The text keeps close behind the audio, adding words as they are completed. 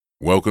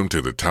Welcome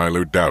to the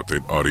Tyler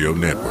Douthit Audio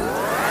Network.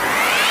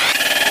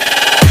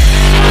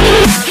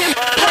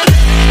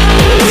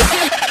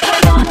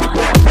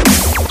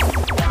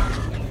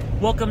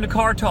 Welcome to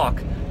Car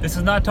Talk. This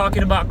is not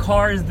talking about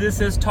cars, this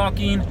is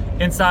talking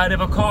inside of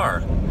a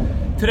car.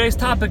 Today's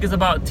topic is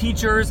about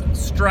teachers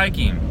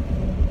striking.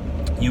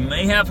 You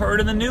may have heard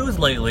in the news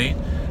lately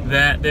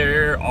that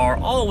there are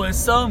always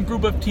some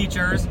group of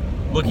teachers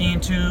looking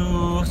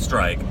to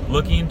strike,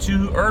 looking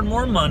to earn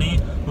more money,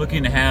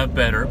 looking to have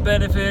better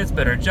benefits,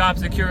 better job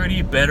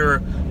security,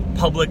 better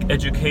public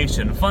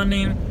education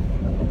funding.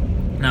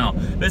 Now,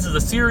 this is a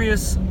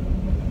serious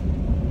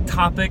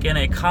topic and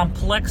a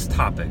complex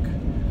topic,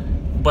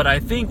 but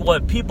I think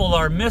what people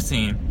are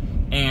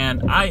missing,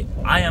 and I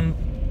am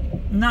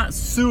not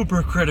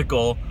super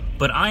critical,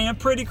 but I am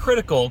pretty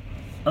critical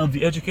of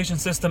the education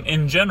system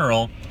in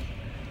general,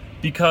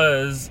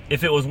 because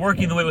if it was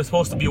working the way it was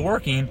supposed to be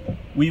working,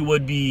 we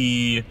would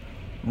be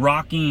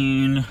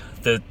rocking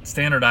the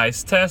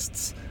standardized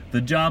tests,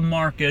 the job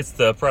markets,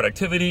 the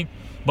productivity,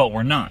 but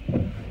we're not.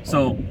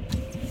 So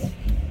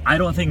I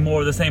don't think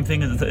more of the same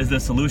thing is the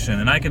solution.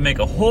 And I can make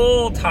a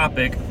whole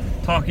topic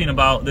talking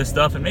about this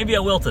stuff, and maybe I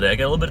will today. I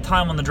got a little bit of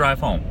time on the drive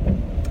home.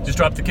 Just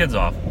drop the kids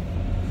off.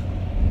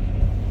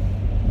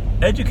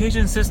 The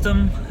education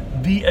system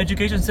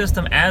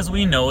as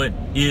we know it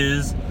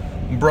is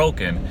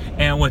broken.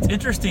 And what's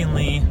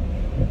interestingly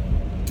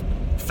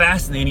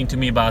fascinating to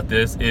me about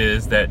this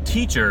is that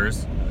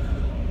teachers,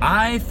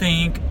 I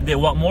think they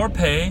want more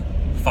pay.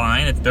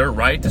 Fine, it's their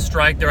right to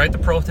strike, their right to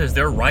protest,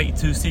 their right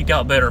to seek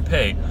out better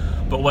pay.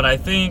 But what I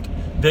think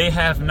they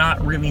have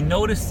not really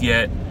noticed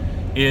yet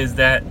is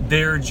that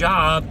their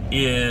job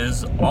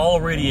is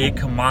already a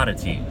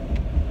commodity.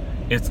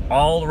 It's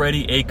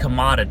already a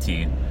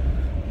commodity.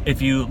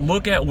 If you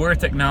look at where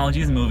technology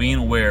is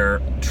moving,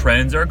 where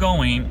trends are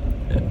going,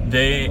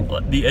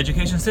 the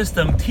education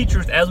system,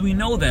 teachers as we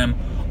know them,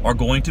 are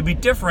going to be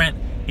different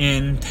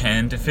in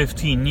 10 to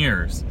 15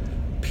 years.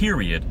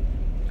 Period.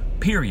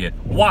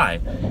 Why?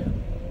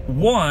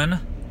 One,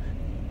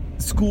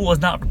 school is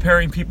not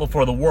preparing people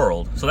for the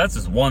world. So that's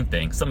just one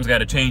thing. Something's got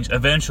to change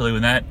eventually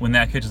when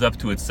that catches up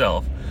to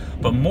itself.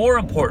 But more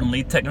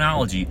importantly,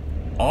 technology,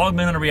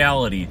 augmented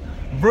reality,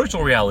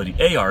 virtual reality,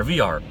 AR,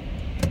 VR.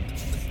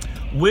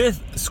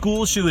 With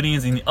school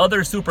shootings and the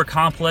other super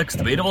complex,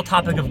 debatable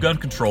topic of gun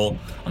control,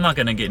 I'm not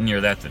going to get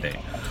near that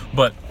today.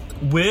 But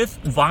with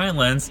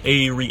violence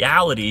a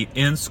reality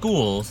in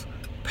schools,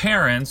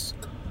 parents,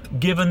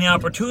 given the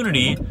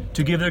opportunity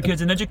to give their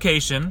kids an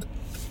education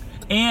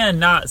and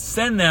not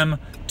send them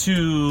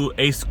to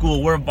a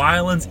school where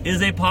violence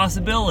is a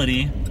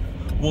possibility,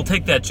 will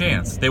take that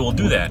chance. They will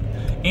do that.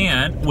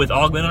 And with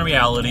augmented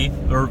reality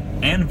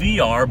and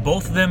VR,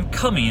 both of them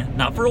coming,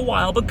 not for a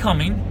while, but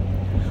coming,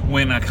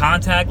 when a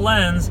contact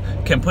lens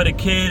can put a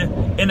kid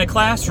in a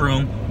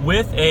classroom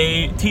with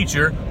a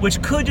teacher,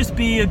 which could just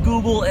be a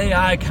Google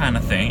AI kind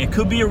of thing. It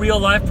could be a real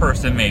life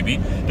person, maybe.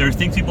 There's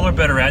things people are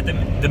better at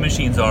than the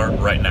machines are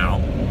right now.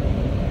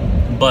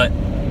 But,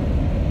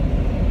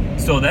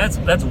 so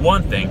that's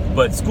one thing.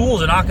 But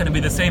schools are not going to be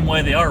the same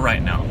way they are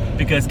right now,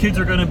 because kids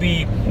are going to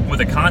be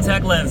with a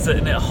contact lens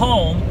sitting at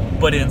home,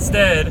 but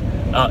instead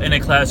in a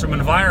classroom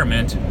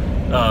environment,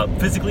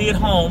 physically at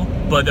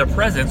home, but their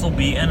presence will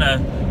be in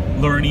a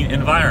learning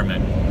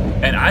environment.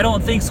 And I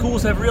don't think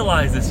schools have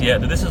realized this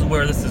yet, that this is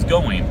where this is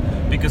going,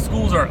 because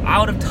schools are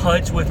out of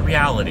touch with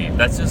reality.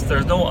 That's just,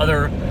 there's no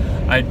other,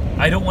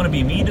 I don't want to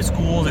be mean to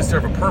schools, they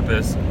serve a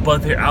purpose,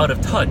 but they're out of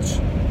touch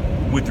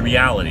with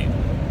reality.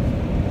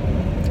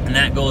 And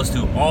that goes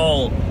to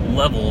all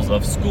levels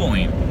of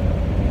schooling.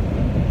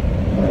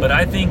 But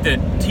I think that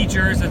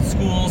teachers and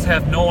schools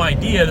have no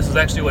idea this is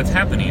actually what's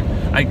happening.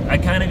 I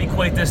kind of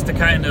equate this to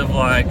kind of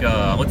like,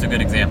 what's a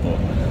good example?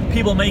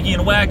 People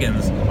making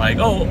wagons, like,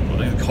 oh,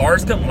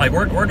 cars come, like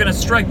we're gonna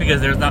strike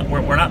because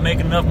we're not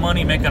making enough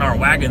money making our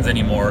wagons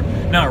anymore.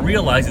 Not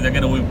realizing they're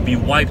gonna be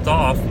wiped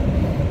off,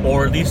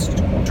 or at least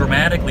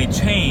dramatically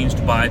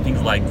changed by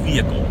things like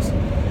vehicles.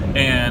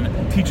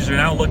 And teachers are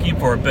now looking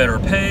for better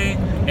pay,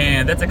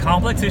 and that's a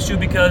complex issue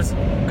because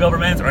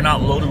governments are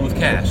not loaded with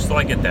cash. So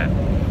I get that.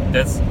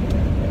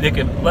 They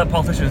can let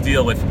politicians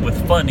deal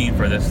with funding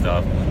for this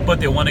stuff, but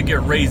they want to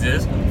get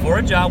raises for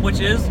a job which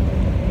is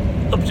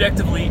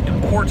objectively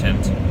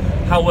important,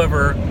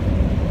 however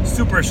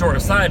super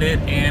short-sighted,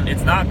 and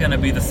it's not going to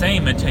be the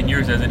same in 10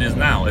 years as it is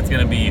now. It's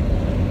going to be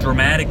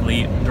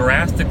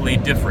drastically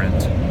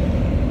different,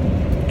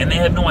 and they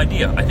have no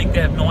idea. I think they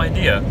have no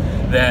idea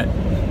that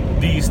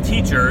these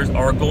teachers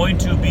are going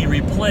to be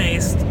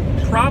replaced.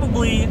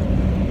 Probably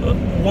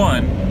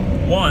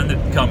one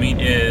that's coming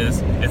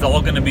is it's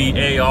all going to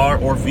be AR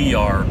or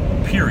VR,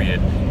 period.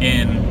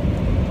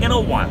 In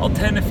a while,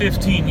 10 to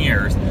 15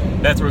 years,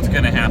 that's where it's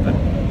going to happen.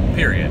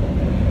 Period.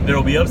 There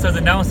will be upsides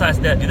and downsides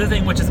to that. The other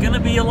thing, which is going to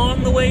be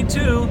along the way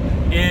too,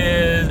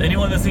 is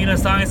anyone that's seen a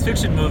science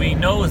fiction movie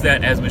knows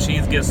that as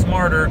machines get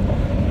smarter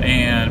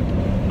and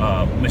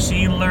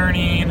machine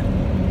learning,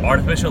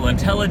 artificial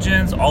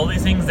intelligence, all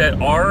these things that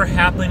are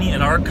happening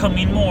and are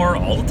coming more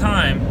all the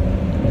time,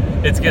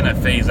 it's going to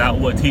phase out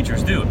what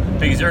teachers do,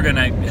 because you're going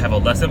to have a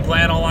lesson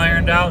plan all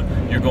ironed out.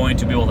 You're going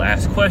to be able to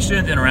ask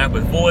questions, interact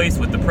with voice,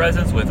 with the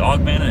presence, with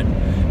augmented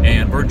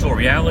and virtual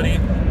reality.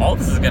 All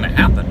this is going to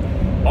happen.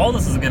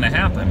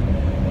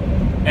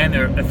 And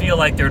I feel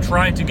like they're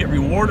trying to get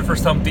rewarded for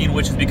something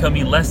which is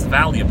becoming less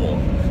valuable.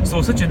 So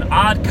it's such an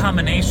odd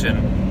combination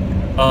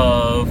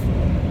of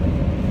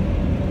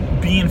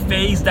being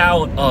phased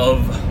out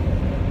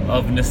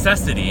of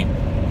necessity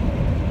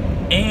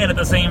and at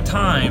the same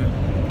time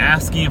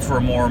asking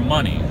for more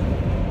money.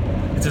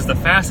 It's just a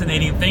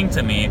fascinating thing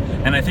to me,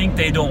 and I think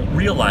they don't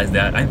realize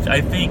that.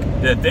 I think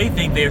that they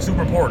think they are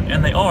super important,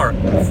 and they are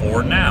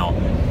for now.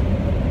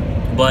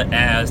 But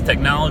as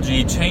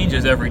technology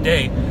changes every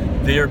day,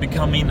 they are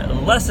becoming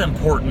less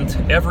important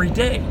every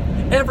day.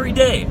 Every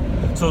day.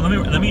 So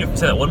let me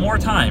say that one more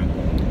time.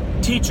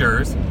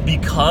 Teachers,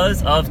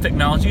 because of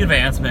technology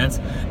advancements,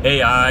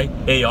 AI,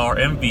 AR,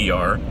 and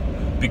VR,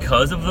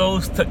 because of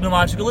those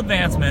technological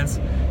advancements,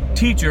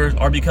 teachers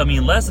are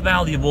becoming less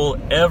valuable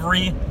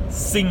every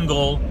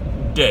single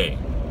day.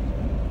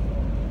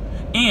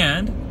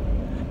 And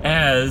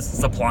as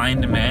supply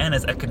and demand,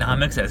 as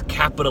economics, as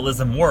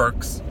capitalism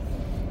works,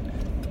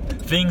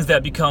 things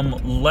that become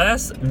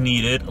less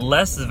needed,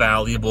 less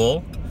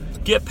valuable,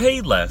 get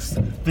paid less.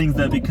 Things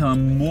that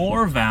become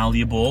more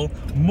valuable,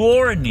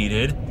 more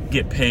needed,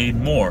 get paid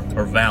more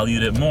or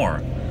valued at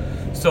more.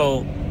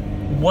 So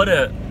what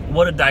a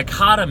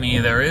dichotomy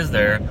there is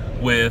there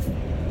with,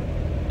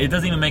 it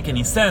doesn't even make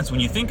any sense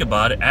when you think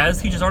about it,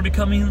 as teachers are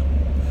becoming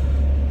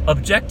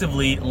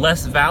objectively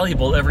less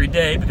valuable every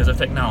day because of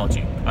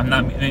technology.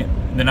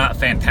 They're not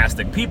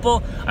fantastic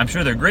people. I'm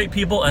sure they're great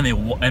people,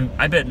 and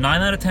I bet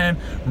 9 out of 10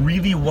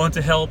 really want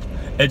to help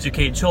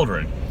educate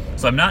children.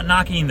 So I'm not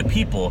knocking the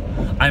people.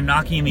 I'm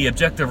knocking the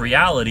objective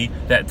reality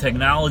that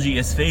technology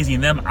is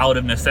phasing them out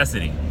of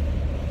necessity.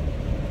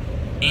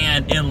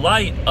 And in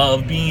light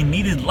of being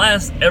needed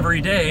less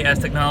every day as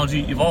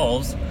technology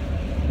evolves,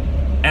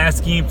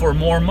 asking for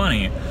more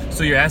money.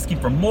 So you're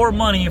asking for more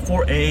money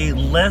for a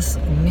less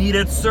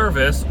needed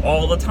service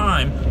all the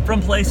time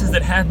from places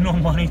that have no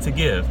money to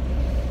give.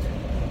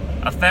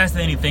 A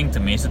fascinating thing to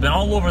me. It's been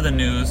all over the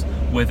news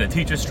with the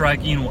teachers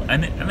striking,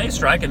 and they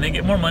strike and they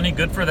get more money.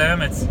 Good for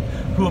them. It's,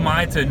 who am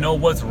I to know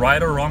what's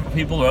right or wrong for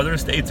people or other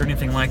states or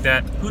anything like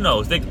that? Who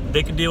knows? They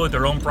can deal with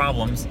their own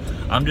problems.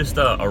 I'm just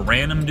a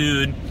random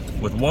dude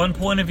with one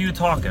point of view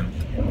talking.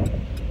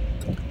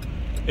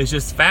 It's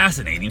just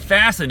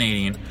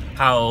fascinating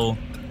how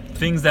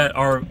things that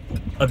are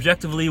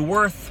objectively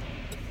worth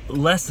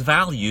less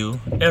value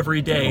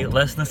every day,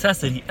 less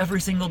necessity every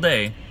single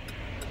day,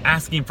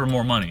 asking for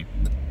more money.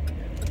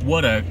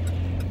 What a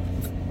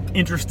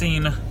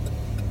interesting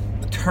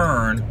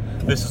turn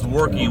this is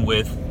working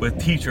with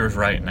teachers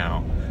right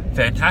now.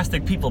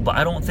 Fantastic people, but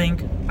I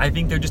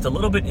think they're just a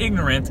little bit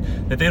ignorant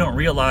that they don't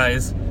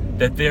realize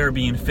that they're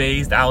being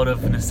phased out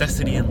of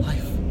necessity in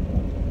life.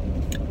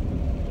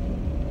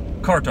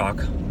 Car Talk,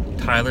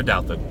 Tyler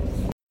Douthit.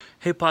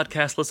 Hey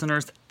podcast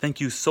listeners,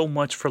 thank you so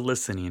much for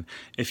listening.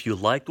 If you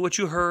liked what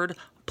you heard,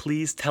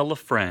 please tell a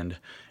friend.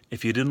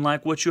 If you didn't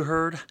like what you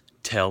heard,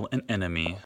 tell an enemy.